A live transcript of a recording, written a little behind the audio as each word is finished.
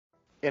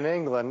In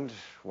England,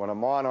 when a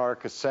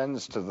monarch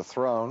ascends to the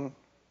throne,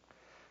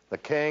 the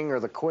king or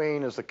the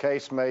queen, as the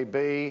case may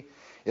be,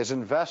 is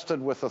invested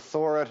with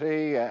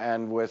authority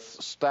and with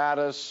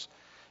status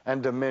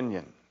and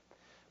dominion.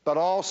 But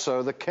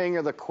also, the king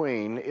or the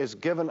queen is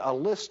given a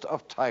list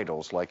of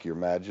titles like Your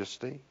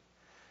Majesty.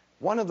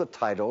 One of the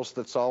titles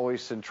that's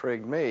always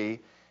intrigued me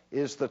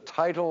is the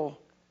title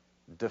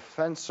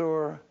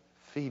Defensor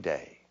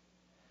Fidei,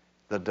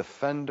 the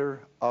defender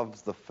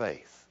of the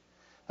faith.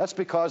 That's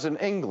because in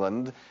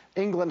England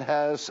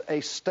has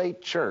a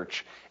state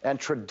church, and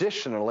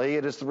traditionally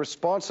it is the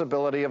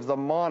responsibility of the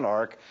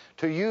monarch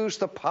to use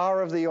the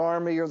power of the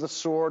army or the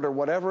sword or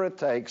whatever it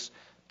takes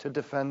to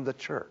defend the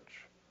church.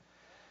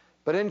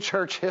 But in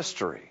church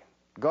history,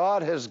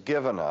 God has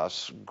given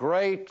us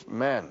great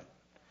men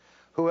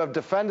who have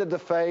defended the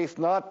faith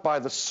not by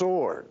the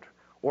sword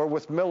or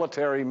with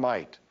military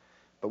might,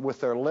 but with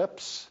their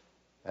lips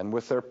and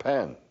with their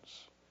pens.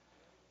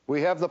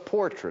 We have the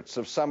portraits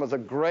of some of the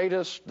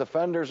greatest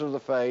defenders of the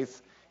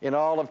faith in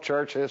all of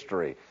church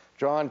history.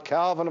 John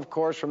Calvin, of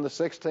course, from the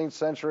 16th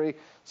century,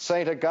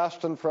 St.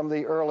 Augustine from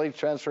the early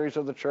centuries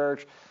of the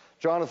church,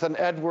 Jonathan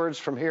Edwards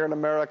from here in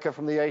America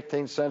from the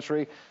 18th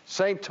century,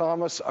 St.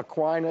 Thomas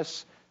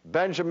Aquinas,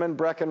 Benjamin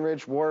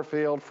Breckinridge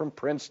Warfield from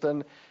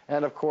Princeton,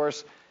 and of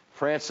course,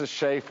 Francis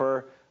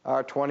Schaeffer,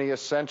 our 20th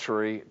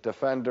century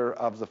defender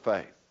of the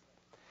faith.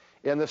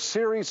 In the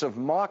series of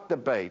mock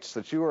debates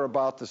that you are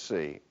about to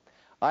see,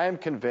 I am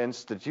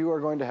convinced that you are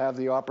going to have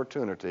the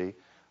opportunity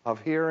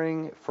of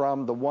hearing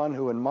from the one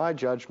who, in my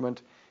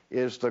judgment,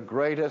 is the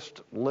greatest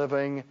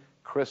living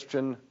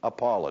Christian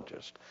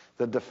apologist,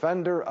 the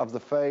defender of the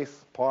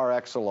faith par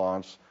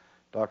excellence,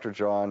 Dr.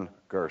 John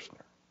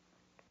Gerstner.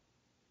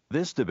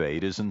 This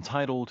debate is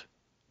entitled,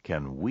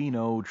 Can We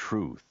Know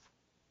Truth?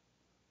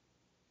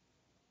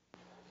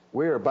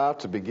 We are about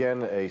to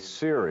begin a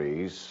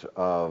series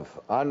of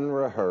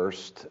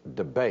unrehearsed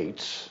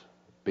debates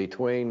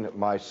between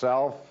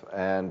myself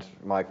and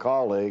my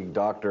colleague,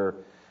 Dr.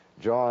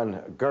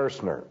 John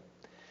Gerstner.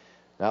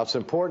 Now, it's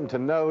important to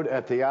note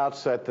at the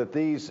outset that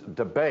these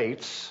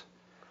debates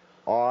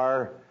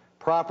are,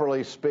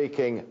 properly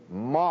speaking,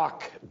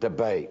 mock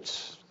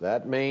debates.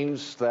 That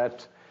means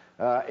that,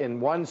 in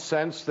one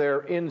sense,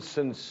 they're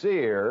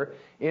insincere,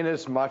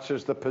 inasmuch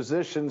as the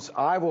positions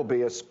I will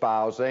be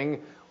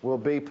espousing will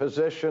be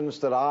positions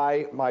that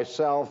I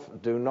myself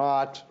do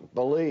not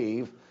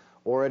believe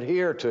or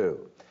adhere to.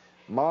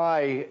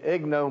 My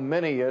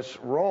ignominious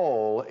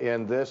role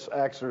in this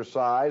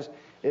exercise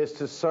is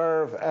to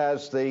serve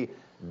as the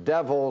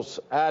devil's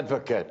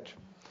advocate.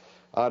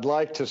 I'd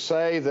like to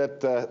say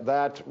that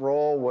that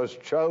role was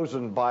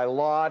chosen by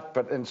lot,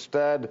 but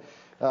instead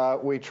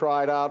we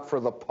tried out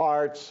for the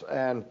parts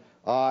and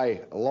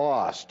I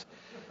lost.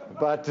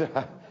 But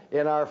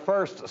in our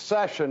first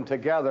session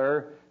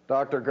together,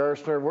 Dr.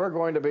 Gerstner, we're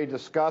going to be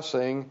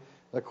discussing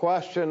the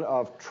question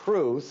of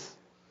truth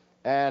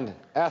and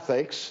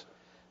ethics.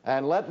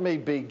 And let me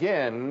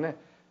begin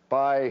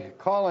by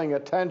calling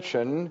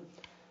attention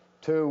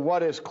to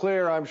what is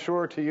clear, I'm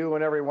sure, to you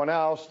and everyone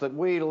else, that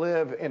we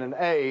live in an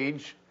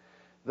age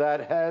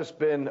that has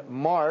been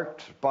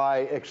marked by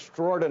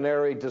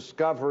extraordinary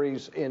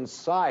discoveries in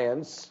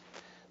science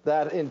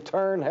that in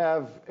turn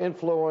have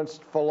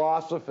influenced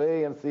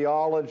philosophy and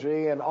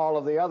theology and all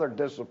of the other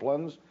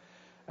disciplines.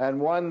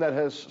 And one that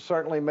has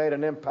certainly made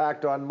an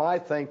impact on my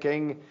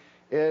thinking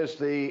is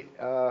the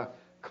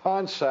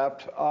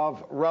concept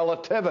of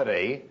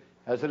relativity,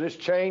 as it has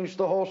changed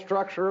the whole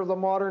structure of the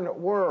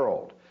modern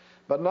world.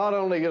 But not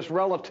only is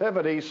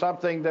relativity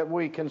something that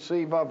we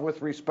conceive of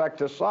with respect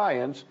to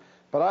science,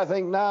 but I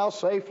think now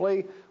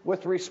safely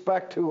with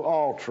respect to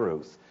all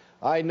truth.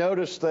 I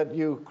notice that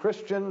you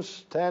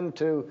Christians tend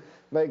to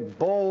make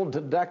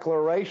bold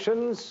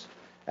declarations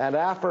and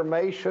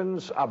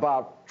affirmations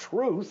about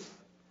truth,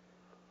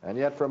 and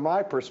yet from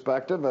my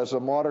perspective as a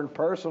modern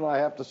person, I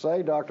have to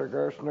say, Dr.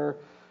 Gerstner,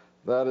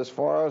 that as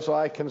far as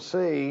I can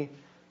see,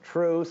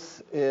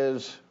 truth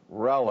is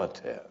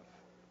relative.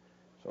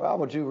 So how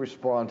would you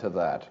respond to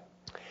that?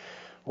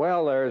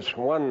 Well, there's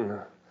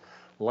one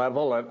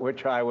level at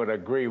which I would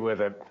agree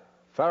with it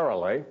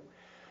thoroughly.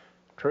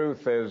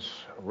 Truth is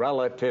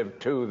relative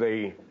to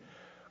the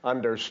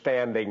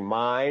understanding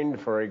mind,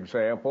 for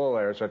example.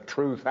 There's a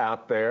truth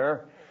out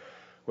there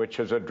which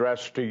is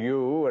addressed to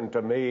you and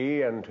to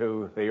me and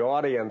to the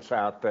audience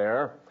out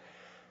there,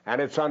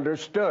 and it's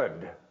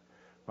understood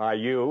by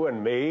you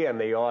and me and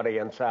the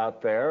audience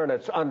out there, and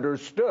it's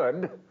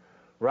understood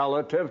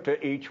relative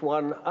to each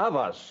one of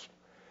us.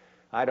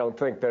 I don't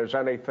think there's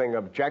anything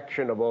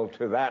objectionable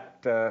to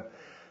that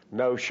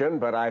notion,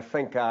 but I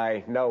think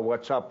I know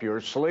what's up your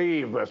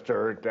sleeve,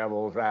 Mr.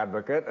 Devil's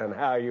Advocate, and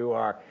how you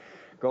are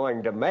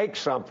going to make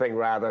something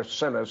rather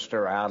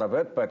sinister out of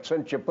it. But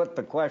since you put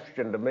the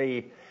question to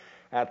me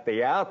at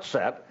the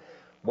outset,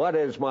 what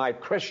is my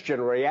Christian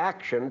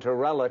reaction to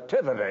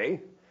relativity?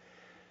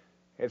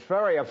 It's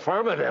very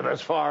affirmative as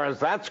far as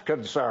that's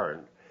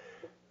concerned.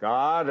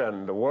 God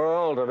and the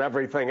world and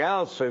everything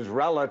else is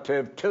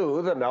relative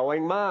to the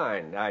knowing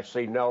mind. I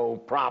see no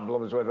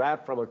problems with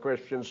that from a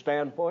Christian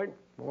standpoint.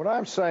 What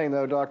I'm saying,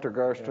 though, Dr.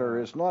 Gerstner,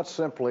 is not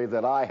simply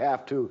that I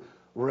have to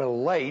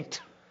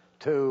relate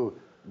to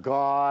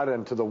God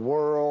and to the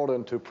world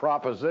and to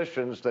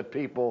propositions that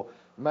people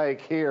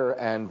make here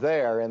and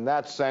there. In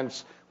that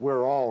sense,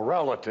 we're all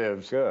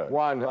relatives,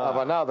 one of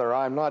another.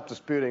 I'm not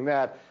disputing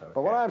that. Okay.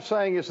 But what I'm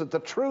saying is that the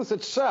truth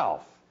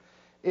itself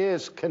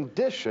is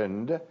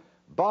conditioned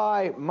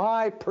by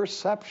my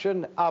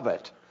perception of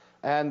it.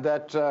 And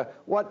that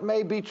what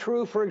may be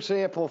true, for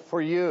example,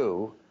 for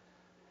you,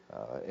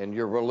 in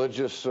your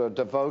religious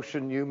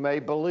devotion, you may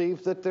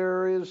believe that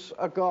there is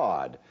a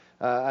God,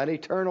 an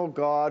eternal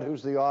God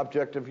who's the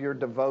object of your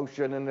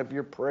devotion and of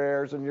your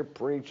prayers and your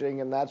preaching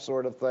and that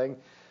sort of thing.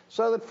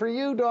 So that for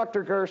you,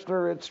 Dr.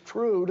 Gerstner, it's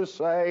true to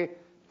say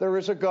there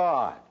is a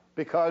God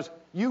because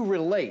you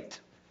relate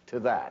to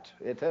that.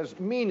 It has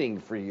meaning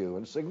for you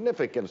and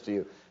significance to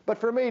you. But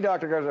for me,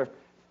 Dr. Gerstner,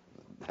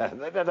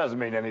 that doesn't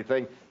mean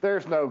anything.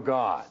 There's no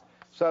God.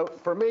 So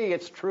for me,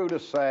 it's true to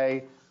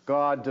say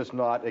God does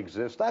not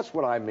exist. That's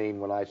what I mean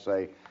when I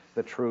say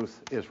the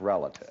truth is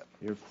relative.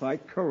 You're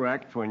quite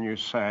correct when you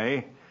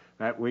say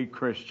that we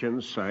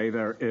Christians say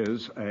there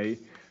is a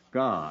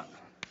God.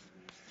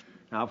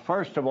 Now,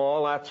 first of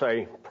all, that's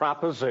a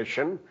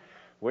proposition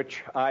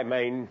which I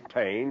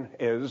maintain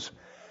is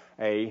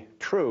a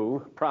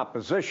true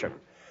proposition.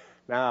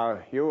 Now,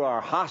 you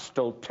are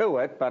hostile to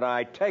it, but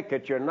I take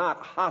it you're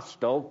not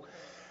hostile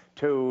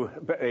to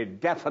a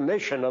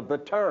definition of the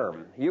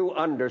term. You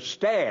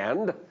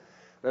understand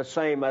the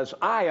same as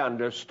I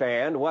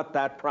understand what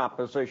that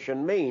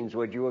proposition means.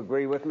 Would you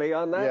agree with me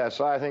on that? Yes,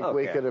 I think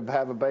we could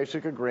have a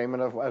basic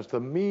agreement of as the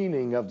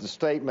meaning of the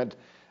statement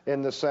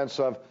in the sense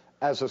of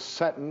as a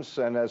sentence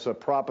and as a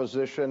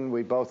proposition,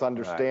 we both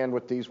understand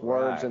what these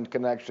words in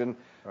connection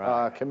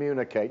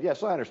communicate.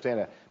 Yes, I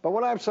understand that. But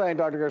what I'm saying,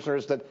 Dr. Gerstner,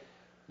 is that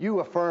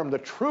you affirm the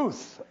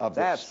truth of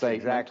this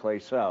statement. That's exactly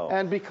so.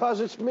 And because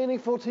it's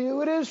meaningful to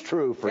you, it is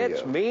true for you.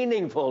 It's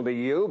meaningful to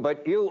you,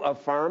 but you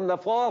affirm the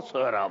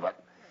falsehood of it.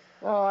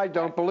 Well, I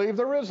don't believe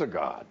there is a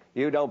God.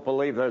 You don't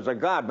believe there's a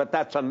God, but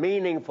that's a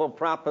meaningful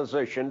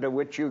proposition to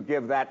which you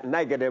give that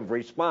negative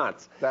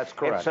response. That's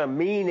correct. It's a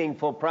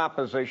meaningful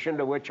proposition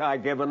to which I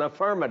give an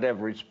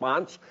affirmative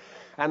response.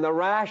 And the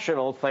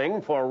rational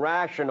thing for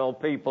rational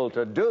people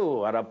to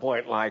do at a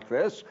point like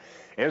this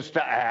is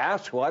to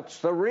ask, what's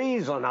the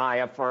reason I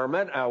affirm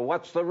it, or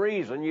what's the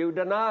reason you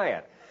deny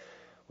it?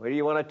 Well, do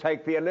you want to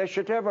take the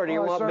initiative, or do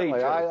you want me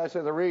to? I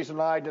say the reason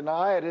I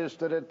deny it is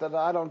that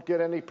I don't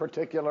get any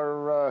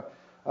particular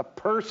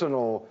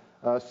personal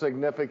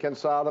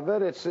significance out of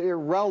it. It's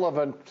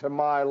irrelevant to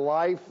my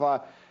life.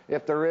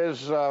 If there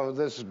is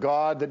this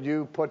God that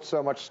you put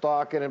so much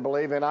stock in and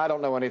believe in, I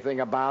don't know anything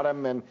about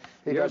him, and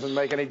he doesn't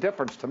make any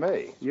difference to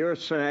me. You're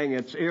saying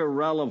it's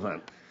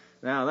irrelevant.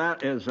 Now,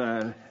 that is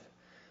an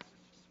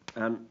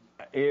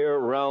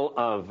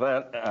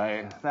irrelevant,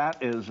 that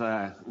is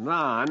a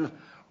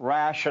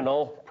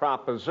non-rational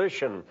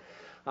proposition,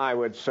 I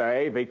would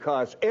say,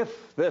 because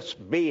if this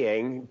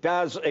being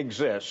does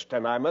exist,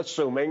 and I'm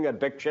assuming a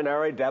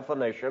dictionary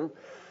definition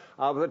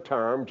of the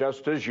term,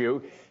 just as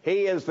you,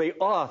 he is the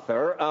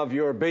author of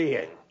your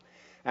being.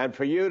 And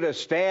for you to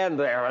stand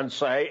there and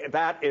say,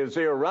 that is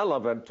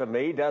irrelevant to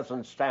me,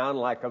 doesn't sound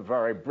like a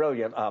very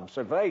brilliant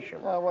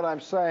observation. Well, what I'm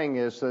saying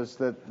is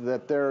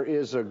that there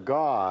is a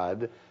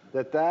God,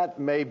 that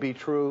may be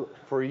true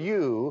for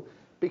you,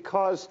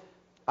 because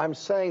I'm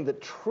saying that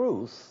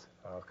truth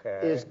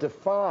is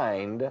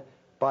defined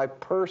by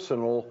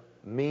personal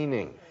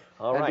meaning.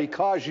 And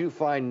because you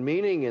find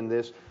meaning in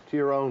this to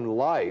your own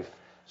life,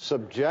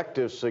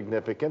 subjective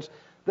significance,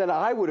 then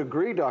I would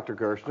agree, Dr.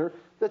 Gerstner,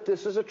 that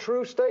this is a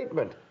true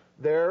statement.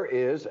 There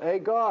is a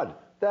God.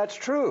 That's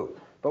true.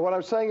 But what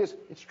I'm saying is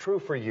it's true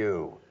for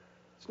you.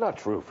 It's not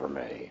true for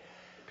me,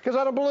 because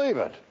I don't believe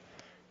it.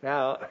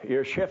 Now,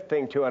 you're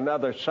shifting to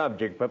another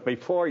subject, but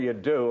before you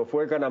do, if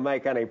we're going to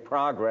make any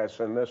progress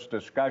in this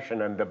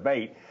discussion and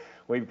debate,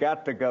 we've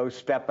got to go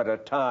step at a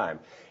time.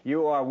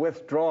 You are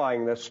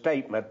withdrawing the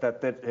statement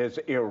that it is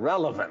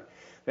irrelevant.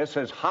 This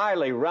is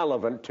highly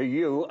relevant to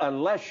you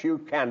unless you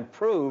can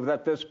prove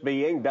that this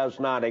being does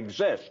not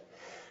exist.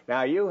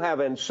 Now, you have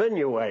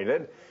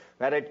insinuated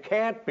that it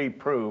can't be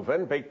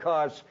proven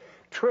because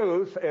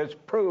truth is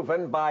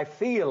proven by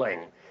feeling,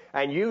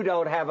 and you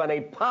don't have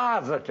any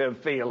positive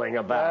feeling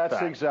about that.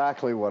 That's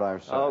exactly what I'm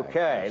saying.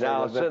 Okay.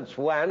 Now, since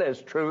when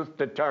is truth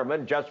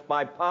determined just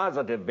by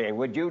positive being?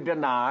 Would you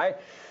deny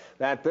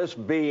that this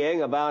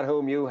being about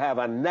whom you have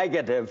a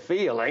negative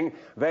feeling,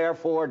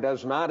 therefore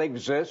does not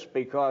exist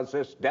because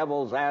this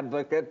devil's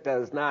advocate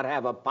does not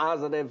have a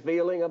positive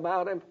feeling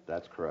about him?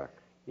 That's correct.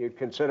 You'd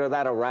consider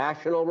that a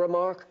rational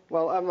remark?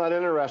 Well, I'm not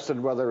interested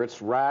whether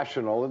it's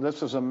rational.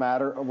 This is a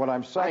matter of what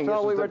I'm saying. I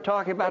thought we were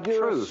talking about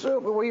truth.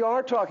 We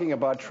are talking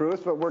about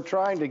truth, but we're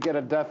trying to get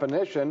a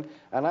definition,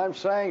 and I'm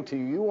saying to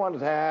you, you want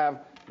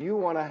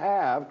to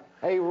have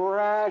a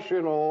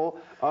rational,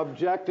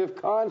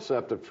 objective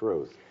concept of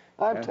truth.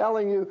 I'm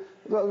telling you,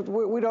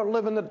 we don't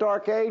live in the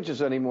dark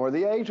ages anymore.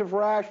 The age of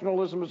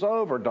rationalism is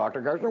over,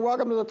 Dr. Gerstner.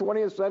 Welcome to the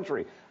 20th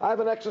century. I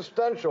have an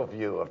existential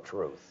view of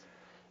truth.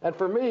 And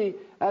for me,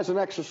 as an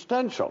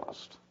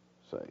existentialist,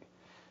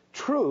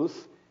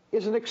 truth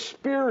is an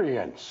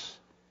experience.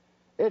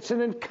 It's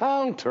an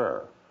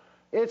encounter.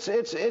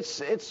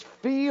 It's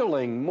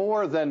feeling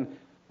more than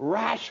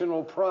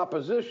rational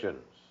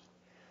propositions.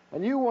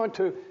 And you want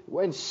to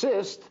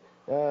insist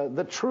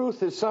the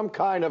truth is some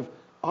kind of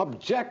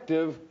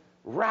objective,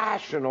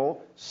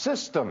 rational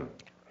system.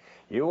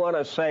 You want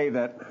to say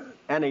that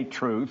any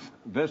truth,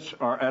 this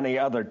or any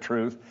other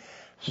truth,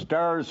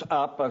 stirs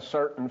up a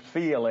certain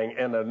feeling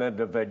in an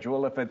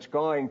individual if it's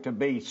going to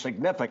be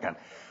significant.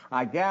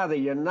 I gather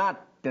you're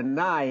not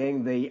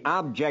denying the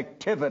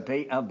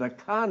objectivity of the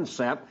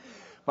concept,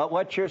 but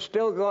what you're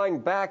still going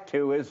back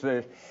to is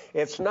that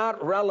it's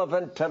not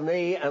relevant to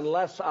me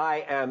unless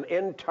I am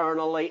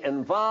internally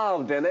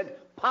involved in it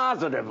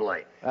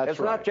positively. That's it's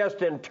right. not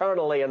just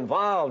internally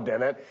involved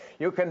in it.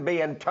 You can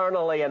be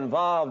internally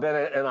involved in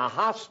it in a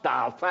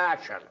hostile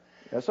fashion.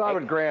 Yes, I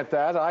would grant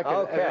that.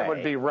 Okay. That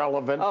would be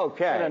relevant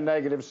in a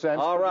negative sense.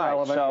 All right.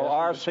 Relevant, so yes.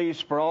 R.C.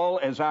 Sproul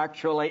is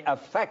actually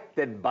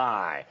affected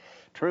by.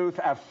 Truth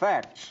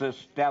affects this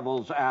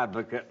devil's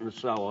advocate and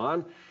so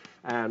on.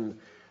 And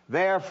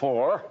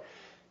therefore,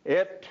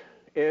 it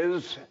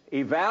is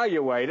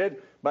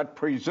evaluated, but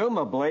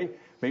presumably,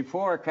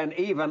 before it can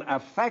even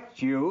affect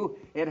you,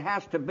 it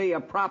has to be a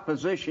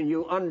proposition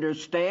you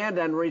understand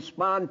and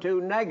respond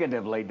to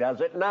negatively, does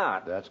it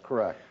not? That's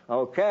correct.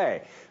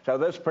 Okay. So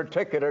this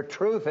particular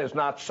truth is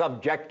not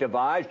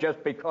subjectivized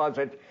just because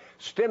it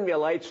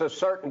stimulates a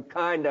certain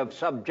kind of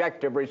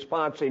subjective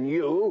response in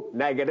you,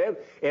 negative,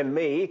 in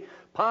me,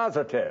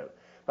 positive.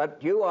 But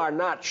you are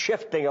not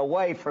shifting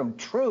away from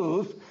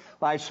truth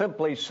by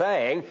simply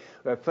saying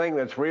the thing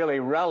that's really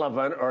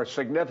relevant or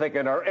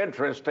significant or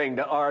interesting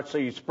to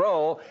R.C.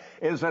 Sproul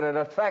is that it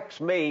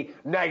affects me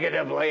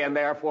negatively and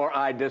therefore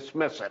I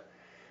dismiss it.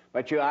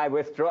 But I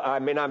withdraw. I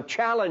mean, I'm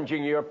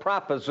challenging your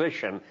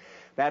proposition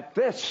that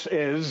this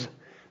is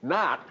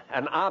not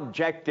an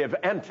objective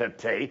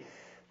entity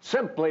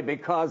simply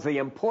because the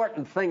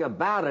important thing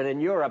about it,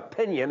 in your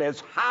opinion,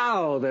 is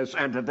how this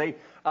entity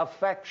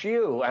affects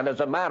you. And as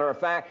a matter of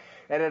fact,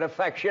 and it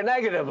affects you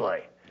negatively.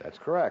 That's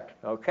correct.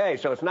 Okay,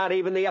 so it's not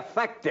even the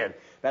affected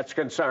that's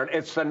concerned.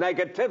 It's the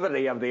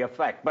negativity of the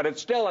effect, but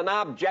it's still an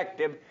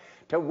objective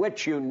to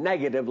which you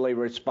negatively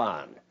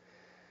respond.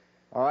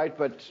 All right,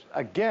 but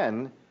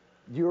again,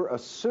 you're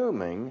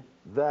assuming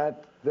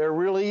that there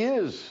really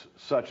is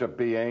such a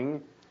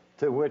being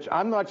to which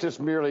I'm not just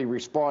merely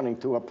responding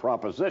to a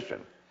proposition.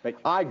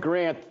 I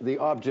grant the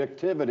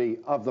objectivity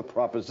of the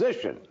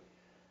proposition.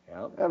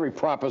 Yep. Every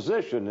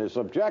proposition is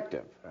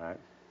objective. Right.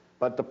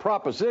 But the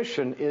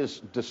proposition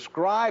is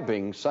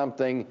describing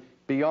something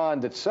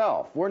beyond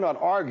itself. We're not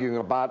arguing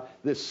about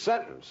this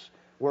sentence.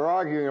 We're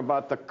arguing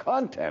about the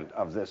content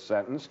of this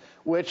sentence,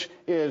 which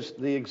is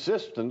the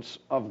existence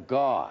of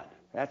God.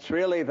 That's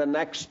really the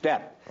next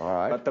step. All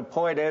right. But the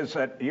point is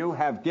that you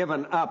have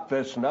given up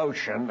this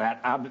notion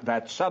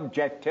that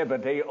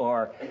subjectivity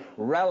or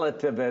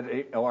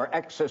relativity or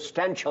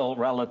existential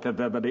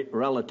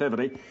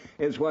relativity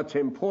is what's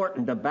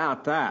important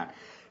about that.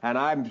 And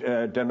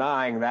I'm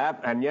denying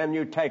that. And then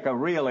you take a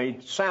really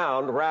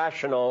sound,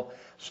 rational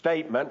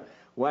statement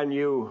when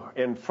you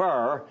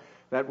infer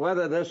that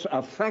whether this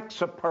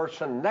affects a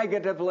person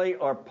negatively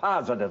or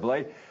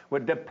positively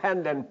would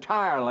depend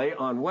entirely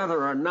on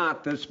whether or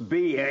not this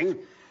being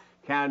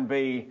can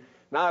be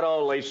not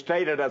only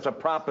stated as a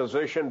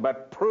proposition,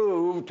 but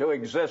proved to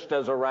exist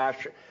as a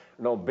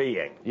rational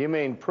being. You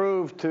mean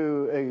proved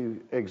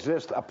to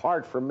exist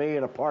apart from me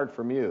and apart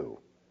from you?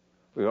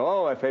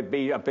 Oh, if it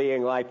be a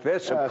being like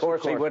this, yes, of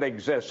course he would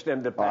exist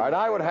independently. All right,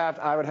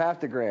 I would have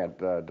to grant,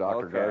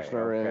 Dr. Okay,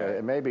 Gerstner,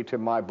 and maybe to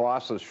my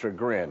boss's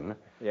chagrin.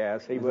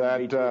 Yes, he wouldn't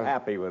be too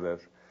happy with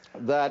this.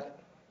 That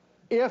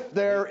if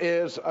there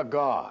is a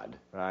God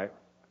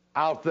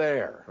out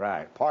there,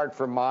 apart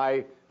from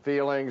my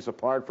feelings,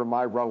 apart from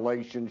my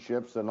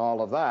relationships and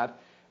all of that,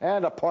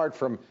 and apart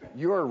from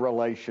your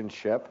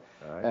relationship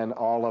and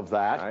all of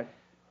that,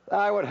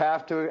 I would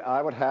have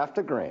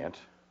to grant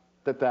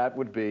that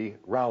would be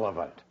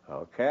relevant.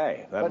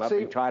 Okay, let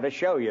me try to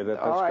show you that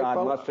this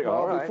God must...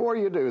 Before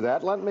you do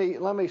that, let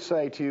me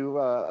say to you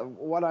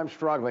what I'm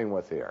struggling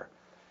with here.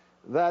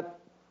 That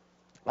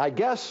I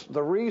guess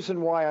the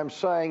reason why I'm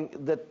saying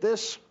that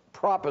this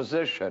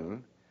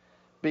proposition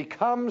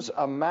becomes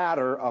a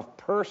matter of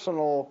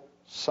personal,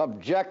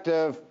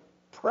 subjective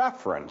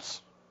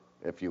preference,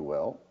 if you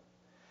will,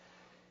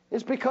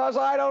 is because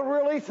I don't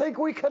really think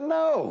we can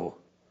know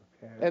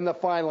in the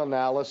final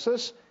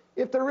analysis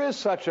if there is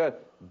such a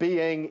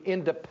being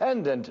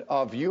independent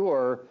of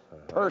your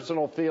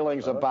personal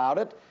feelings about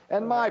it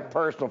and my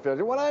personal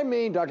feelings. What I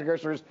mean, Dr.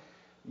 Gerstner, is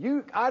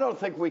I don't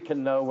think we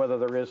can know whether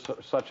there is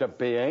such a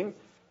being,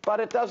 but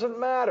it doesn't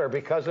matter,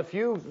 because if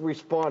you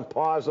respond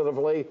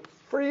positively,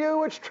 for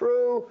you it's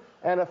true,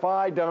 And if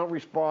I don't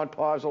respond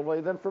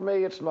positively, then for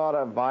me it's not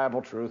a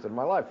viable truth in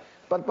my life.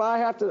 But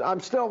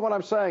what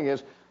I'm saying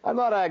is, I'm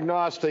not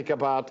agnostic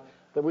about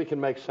that we can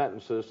make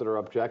sentences that are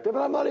objective,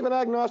 and I'm not even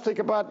agnostic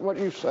about what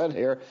you said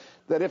here,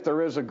 that if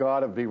there is a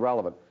God, it would be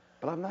relevant.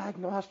 But I'm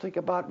agnostic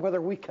about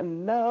whether we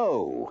can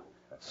know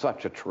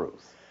such a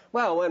truth.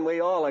 Well, when we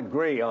all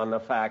agree on the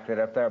fact that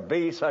if there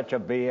be such a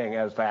being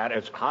as that,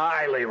 it's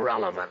highly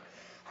relevant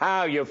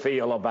how you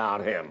feel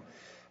about him.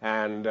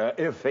 And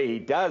if he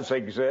does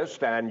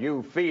exist and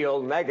you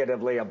feel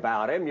negatively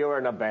about him, you're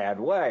in a bad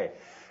way.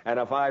 And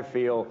if I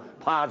feel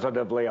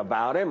positively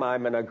about him,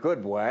 I'm in a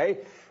good way.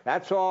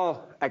 That's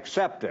all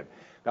accepted.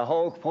 The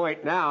whole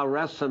point now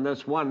rests in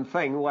this one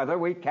thing, whether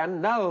we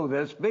can know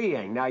this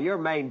being. Now, you're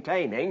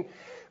maintaining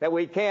that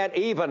we can't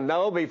even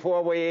know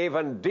before we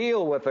even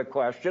deal with the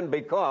question,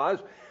 because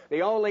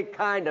the only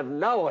kind of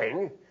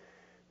knowing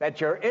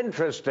that you're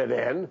interested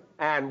in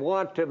and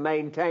want to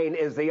maintain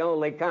is the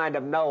only kind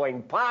of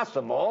knowing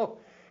possible,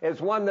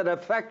 is one that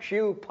affects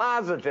you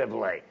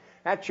positively.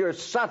 That's your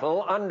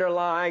subtle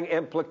underlying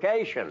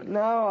implication.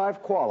 No,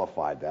 I've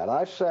qualified that.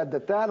 I've said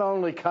that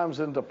only comes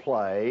into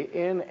play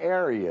in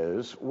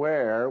areas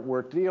where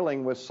we're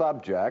dealing with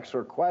subjects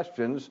or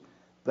questions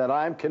that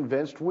I'm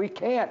convinced we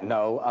can't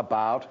know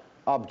about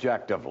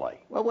objectively.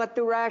 Well, what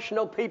do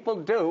rational people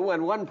do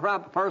when one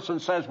person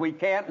says we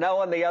can't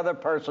know and the other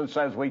person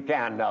says we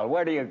can know?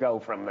 Where do you go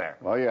from there?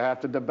 Well, you have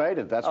to debate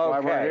it. That's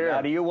why we're here.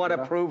 Now, do you want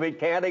to prove he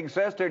can't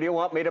exist, or do you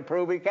want me to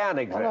prove he can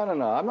exist?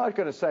 No. I'm not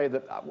going to say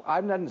that.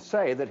 I didn't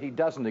say that he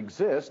doesn't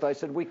exist. I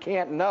said we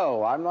can't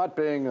know. I'm not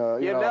being.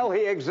 You know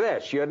he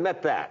exists. You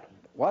admit that.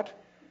 What?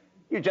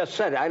 You just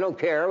said, I don't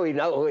care. We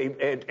know.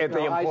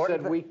 I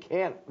said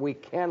we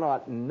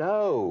cannot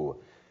know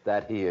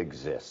that he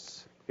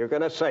exists. You're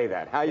going to say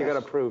that. How are you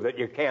going to prove that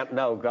you can't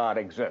know God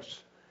exists?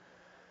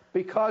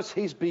 Because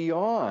he's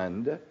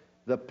beyond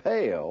the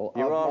pale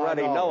you of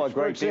already my know a knowledge.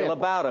 great deal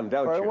about him,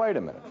 don't you? Wait a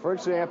minute. For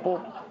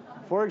example,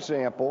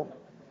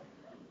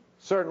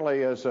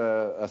 certainly as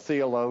a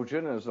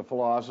theologian, as a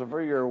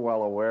philosopher, you're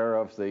well aware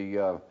of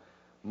the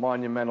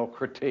monumental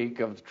critique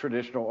of the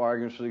traditional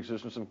arguments for the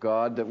existence of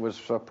God that was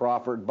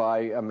proffered by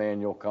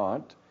Emmanuel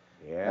Kant.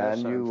 Yes,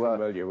 and I'm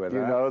familiar with that.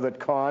 You know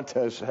that Kant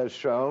has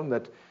shown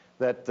that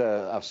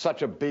of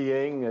such a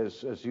being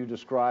as you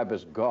describe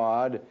as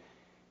God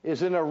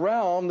is in a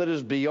realm that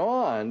is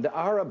beyond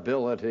our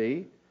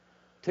ability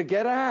to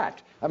get at.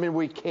 I mean,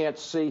 we can't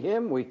see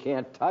him, we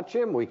can't touch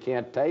him, we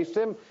can't taste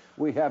him.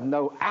 We have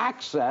no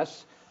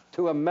access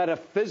to a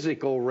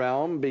metaphysical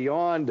realm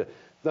beyond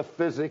the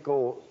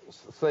physical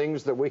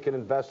things that we can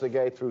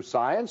investigate through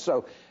science.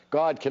 So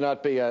God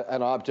cannot be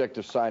an object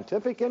of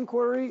scientific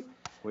inquiry.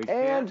 We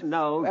can't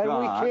know God. And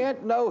we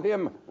can't know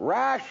him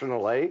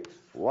rationally.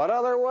 What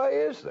other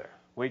way is there?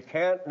 We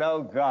can't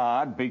know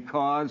God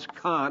because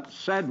Kant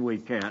said we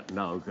can't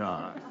know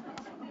God.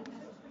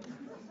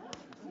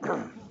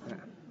 Well,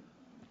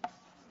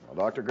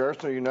 Dr.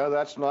 Gerstner, you know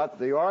that's not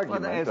the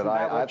argument.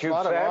 That's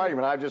not an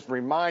argument. I just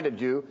reminded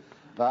you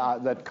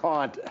that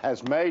Kant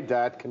has made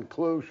that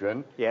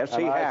conclusion. Yes,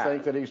 he has. I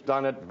think that he's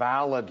done it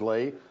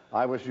validly.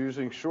 I was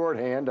using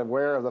shorthand,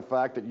 aware of the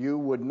fact that you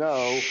would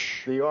know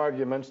the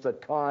arguments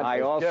that Kant has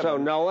I also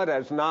given. know it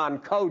as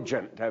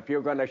non-cogent. If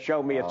you're going to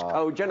show me it's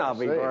cogent, I'll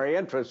be very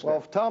interested.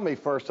 Well, tell me,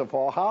 first of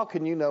all, how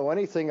can you know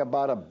anything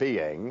about a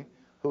being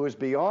who is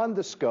beyond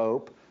the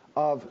scope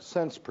of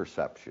sense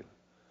perception?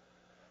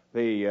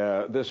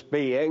 This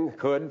being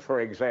could, for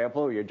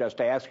example, you're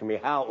just asking me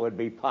how it would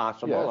be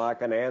possible. Yes. I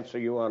can answer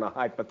you on a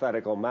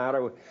hypothetical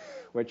matter,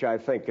 which I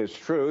think is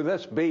true.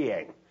 This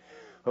being,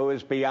 who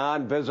is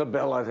beyond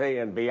visibility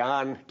and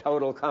beyond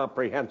total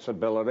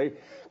comprehensibility,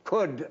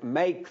 could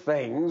make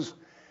things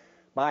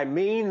by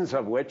means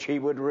of which he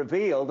would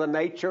reveal the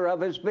nature of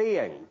his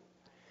being.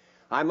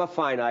 I'm a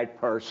finite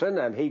person,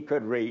 and he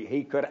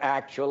could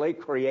actually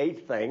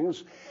create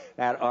things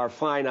that are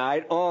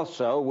finite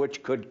also,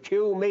 which could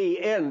cue me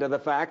into the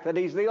fact that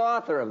he's the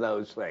author of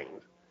those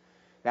things.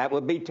 That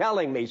would be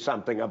telling me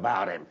something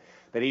about him,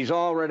 that he's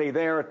already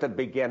there at the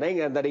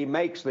beginning and that he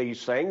makes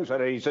these things, and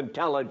that he's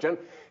intelligent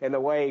in the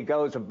way he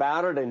goes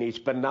about it, and he's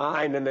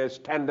benign in his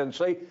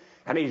tendency,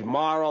 and he's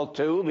moral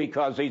too,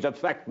 because he's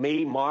affect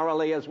me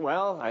morally as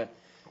well.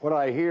 What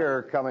I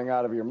hear coming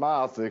out of your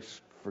mouth,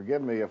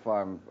 forgive me if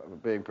I'm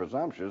being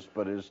presumptuous,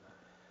 but is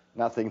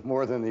nothing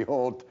more than the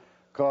old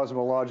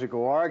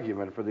cosmological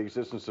argument for the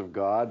existence of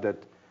God that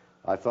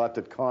I thought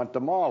that Kant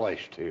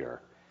demolished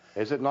here.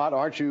 Is it not?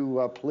 Aren't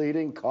you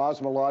pleading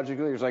cosmologically?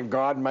 You're saying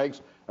God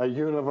makes a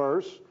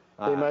universe,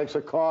 he makes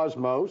a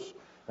cosmos,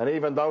 and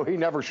even though he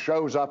never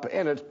shows up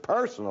in it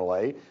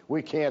personally,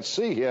 we can't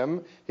see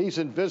him, he's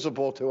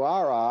invisible to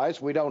our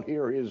eyes, we don't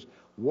hear his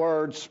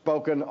words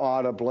spoken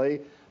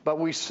audibly, but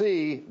we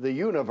see the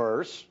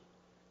universe,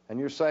 and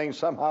you're saying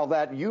somehow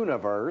that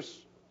universe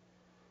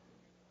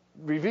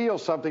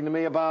reveals something to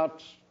me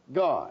about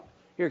God.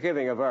 You're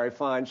giving a very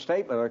fine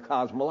statement of a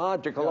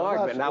cosmological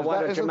argument. Now,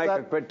 why don't you make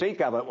a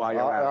critique of it while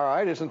you're at it? All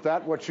right, isn't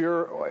that what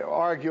you're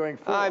arguing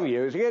for? I'm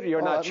using it.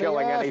 You're not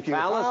showing any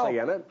fallacy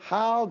in it.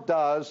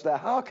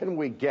 How can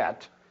we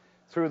get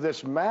through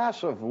this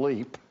massive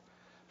leap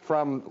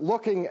from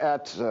looking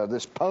at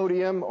this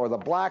podium or the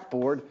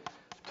blackboard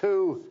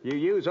to... You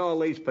use all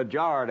these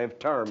pejorative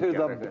terms.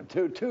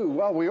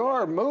 Well, we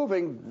are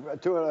moving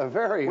to a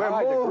very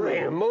high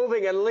degree.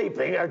 Moving and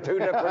leaping are two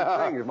different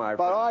things, my friend.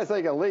 But I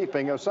think a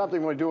leaping is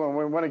something we do when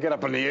we want to get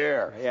up in the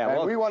air. Yeah,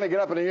 and we want to get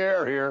up in the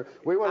air here.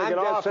 We want to get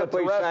off the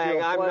terrestrial plane. I'm just simply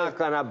saying I'm not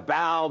going to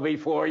bow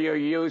before your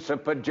use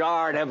of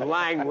pejorative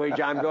language.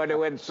 I'm going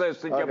to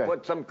insist that you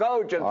put some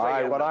cogency in. All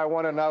right, what I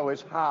want to know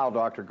is how,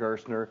 Dr.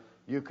 Gerstner,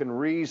 you can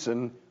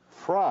reason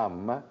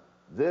from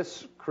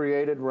this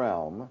created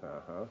realm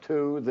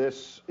to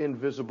this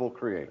invisible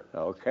creator.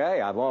 Okay,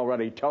 I've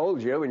already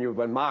told you, and you've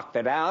been mocked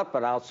it out,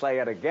 but I'll say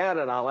it again,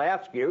 and I'll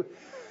ask you,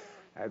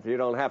 if you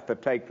don't have to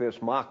take this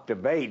mock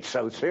debate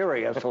so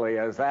seriously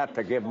as that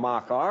to give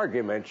mock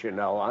arguments, you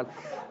know, on,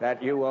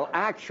 that you will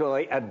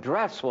actually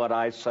address what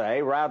I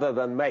say rather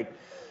than make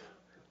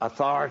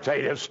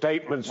authoritative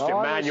statements.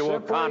 Emmanuel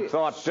Kant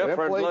thought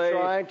differently. Simply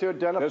trying to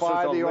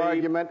identify the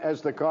argument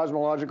as the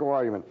cosmological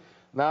argument.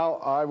 Now,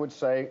 I would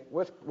say,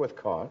 with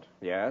Kant,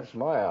 yes,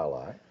 my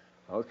ally,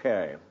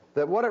 okay,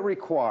 that what it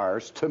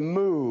requires to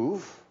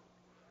move,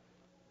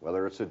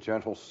 whether it's a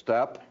gentle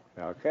step,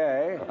 a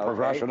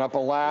progression up a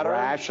ladder,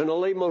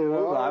 rationally move,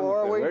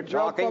 or we're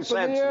talking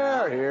sense in the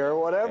air now. Here,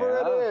 whatever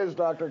it is,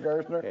 Dr.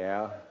 Gerstner.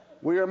 Yeah.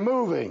 We are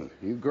moving.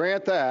 You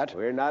grant that.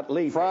 We're not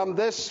leaping. From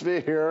this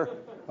sphere,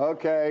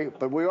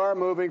 but we are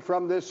moving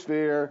from this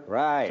sphere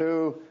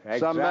to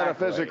some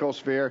metaphysical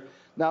sphere.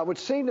 Now, it would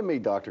seem to me,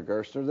 Dr.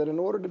 Gerstner, that in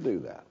order to do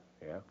that,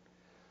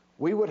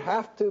 we would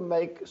have to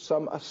make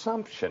some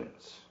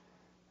assumptions,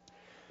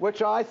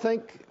 which I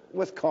think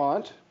with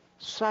Kant,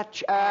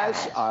 such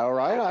as, all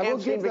right, I will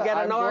give that. Get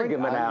an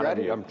argument out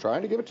of you. I'm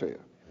trying to give it to you.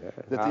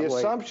 That the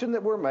assumption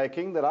that we're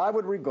making that I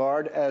would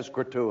regard as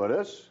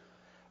gratuitous,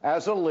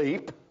 as a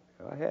leap.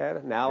 Go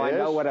ahead. Now I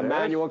know what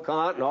Emmanuel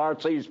Kant and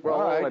R.C.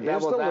 Sproul and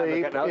devil's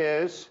advocate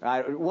is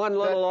one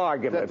little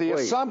argument. That the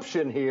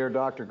assumption here,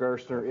 Dr.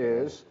 Gerstner,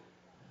 is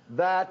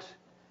that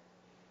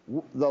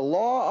the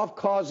law of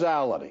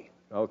causality,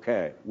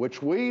 which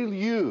we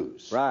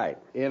use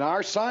in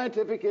our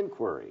scientific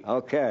inquiry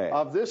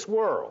of this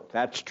world,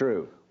 that's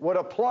true, would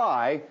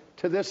apply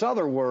to this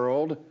other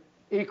world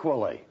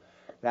equally.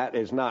 That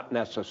is not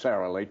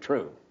necessarily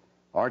true.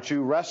 Aren't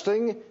you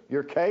resting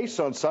your case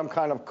on some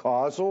kind of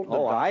causal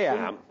deduction? Oh, I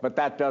am, but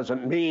that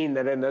doesn't mean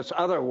that in this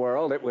other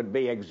world it would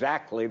be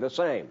exactly the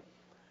same.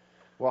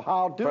 Well,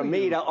 how do For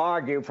me to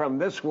argue from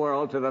this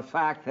world to the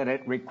fact that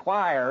it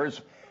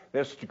requires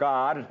this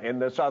God in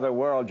this other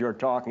world you're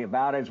talking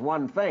about is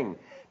one thing.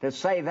 To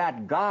say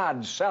that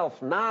God's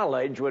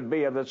self-knowledge would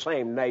be of the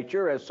same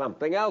nature as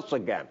something else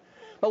again.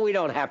 But we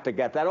don't have to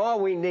get that. All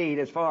we need,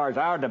 as far as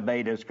our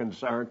debate is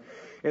concerned,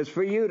 is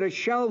for you to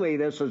show me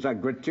this is a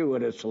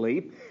gratuitous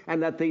leap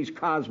and that these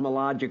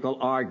cosmological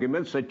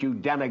arguments that you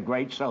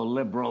denigrate so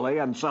liberally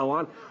and so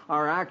on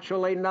are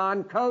actually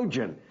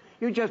non-cogent.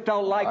 You just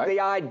don't like the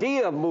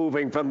idea of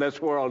moving from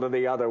this world to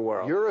the other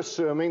world. You're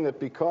assuming that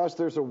because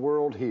there's a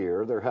world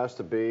here, there has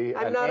to be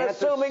I'm not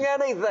assuming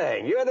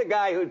anything. You're the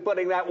guy who's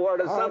putting that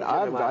word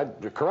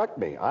assumption. Correct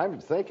me. I'm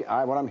thinking,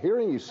 what I'm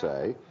hearing you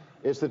say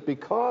is that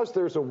because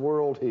there's a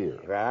world here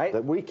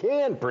that we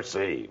can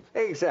perceive,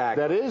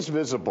 that is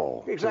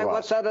visible to us,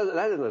 what's that?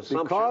 That is an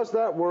assumption. Because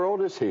that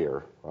world is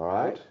here, all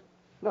right?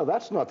 No,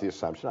 that's not the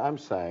assumption. I'm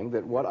saying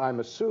that what I'm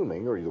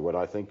assuming, or what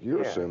I think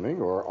you're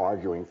assuming or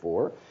arguing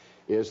for,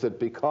 is that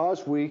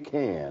because we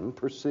can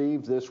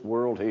perceive this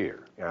world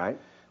here,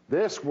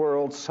 this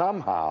world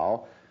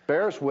somehow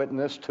bears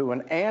witness to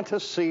an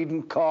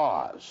antecedent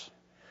cause.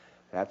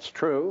 That's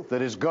true.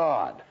 That is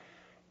God.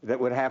 That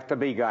would have to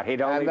be God.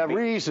 And the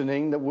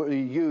reasoning that we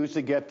use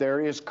to get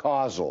there is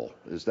causal.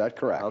 Is that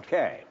correct?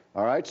 Okay.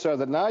 All right, so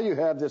that now you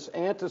have this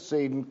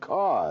antecedent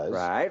cause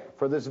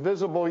for this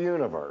visible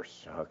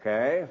universe.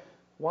 Okay.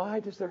 Why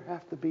does there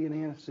have to be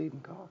an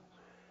antecedent cause?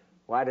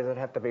 Why does it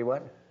have to be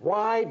what?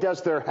 Why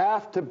does there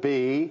have to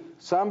be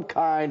some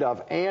kind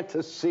of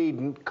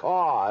antecedent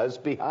cause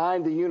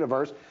behind the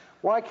universe?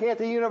 Why can't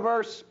the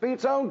universe be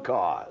its own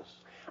cause?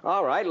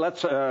 All right,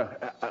 let's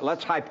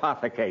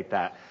hypothecate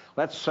that.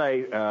 Let's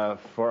say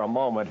for a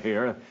moment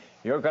here,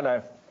 you're going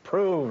to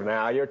prove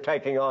now, you're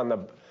taking on the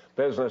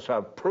business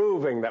of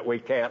proving that we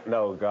can't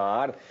know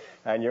God,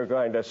 and you're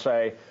going to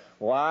say,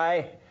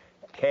 why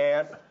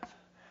can't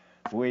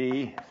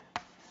we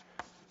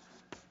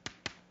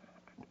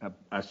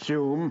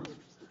assume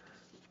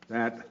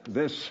that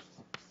this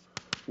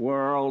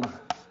world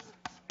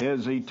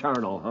is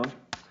eternal, huh?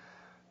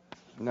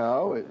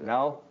 No.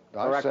 No?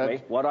 Correct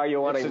me. What are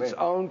you wanting? It's its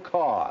own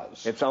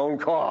cause. Its own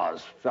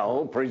cause.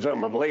 So,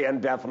 presumably,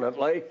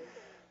 indefinitely.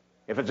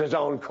 If it's its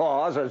own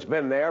cause, it's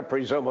been there,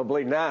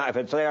 presumably now. If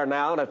it's there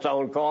now and its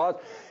own cause,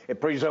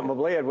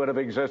 Presumably it would have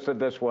existed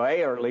this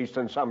way, or at least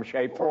in some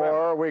shape forever.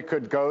 Or we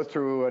could go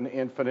through an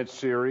infinite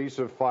series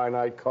of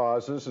finite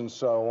causes and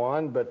so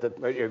on, but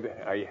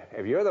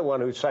if you're the one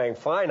who's saying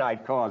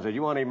finite causes,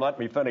 you won't even let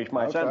me finish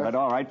my sentence, but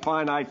all right,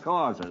 finite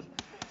causes.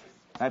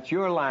 That's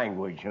your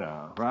language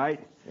now, right?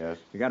 Yes.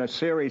 You got a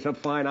series of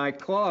finite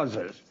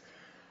causes.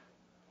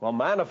 Well,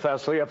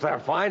 manifestly, if they're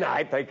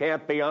finite, they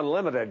can't be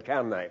unlimited,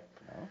 can they?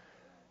 No.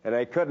 And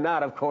they could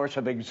not, of course,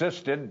 have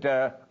existed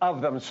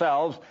of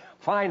themselves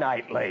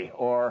finitely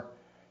or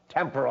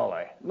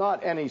temporally.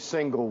 Not any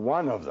single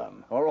one of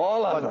them. Or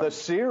all of them. But the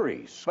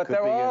series. But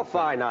they're all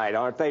finite,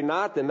 aren't they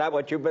not? Isn't that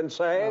what you've been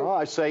saying? No,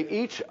 I say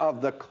each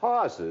of the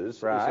causes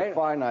is a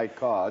finite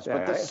cause,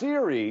 but the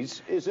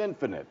series is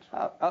infinite.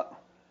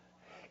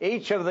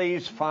 Each of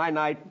these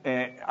finite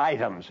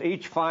items,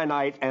 each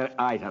finite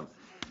item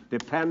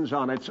depends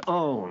on its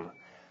own.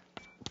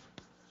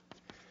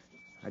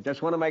 I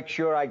just want to make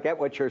sure I get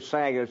what you're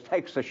saying. It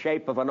takes the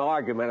shape of an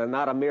argument and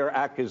not a mere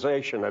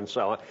accusation and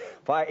so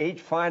on.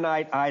 Each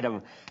finite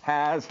item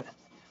has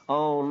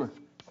own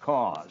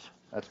cause.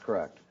 That's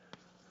correct.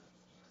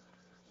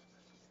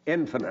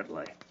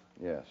 Infinitely.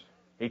 Yes.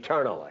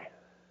 Eternally.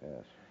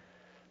 Yes.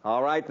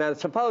 All right, now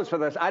suppose for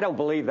this, I don't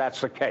believe that's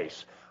the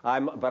case.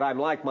 But I'm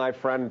like my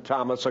friend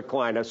Thomas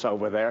Aquinas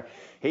over there.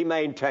 He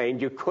maintained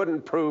you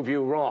couldn't prove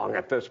you wrong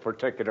at this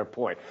particular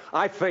point.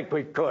 I think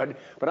we could,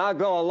 but I'll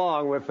go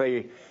along with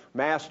the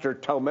master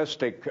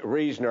Thomistic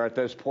reasoner at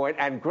this point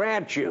and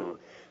grant you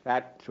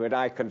that what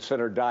I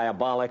consider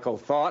diabolical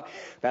thought,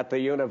 that the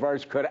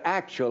universe could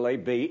actually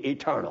be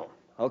eternal,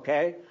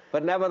 okay?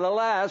 But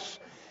nevertheless,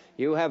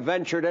 you have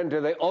ventured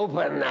into the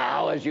open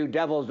now, as you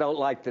devils don't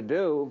like to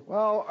do.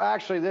 Well,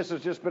 actually, this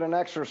has just been an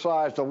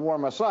exercise to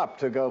warm us up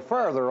to go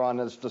further on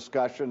this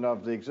discussion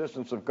of the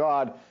existence of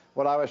God.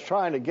 What I was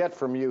trying to get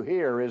from you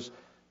here is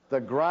the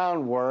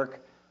groundwork,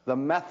 the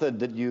method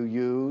that you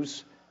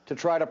use to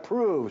try to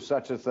prove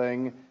such a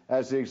thing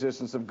as the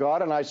existence of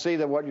God. And I see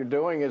that what you're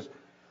doing is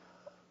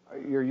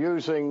you're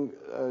using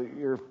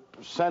your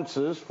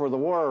senses for the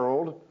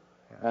world,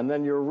 and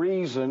then your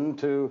reason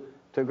to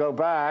go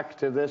back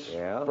to this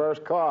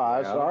first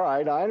cause. Yeah. All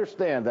right, I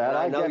understand that.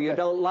 I know you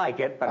don't like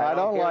it, but I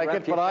don't like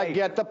it, but I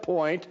get the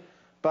point.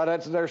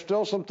 But there's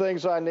still some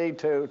things I need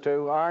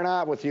to iron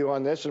out with you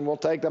on this, and we'll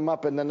take them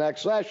up in the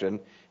next session,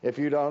 if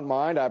you don't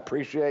mind. I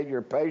appreciate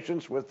your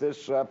patience with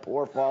this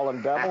poor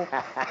fallen devil.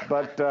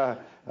 But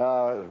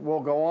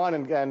we'll go on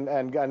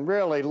and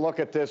really look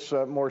at this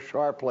more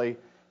sharply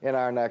in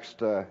our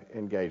next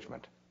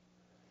engagement.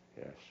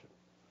 Yes.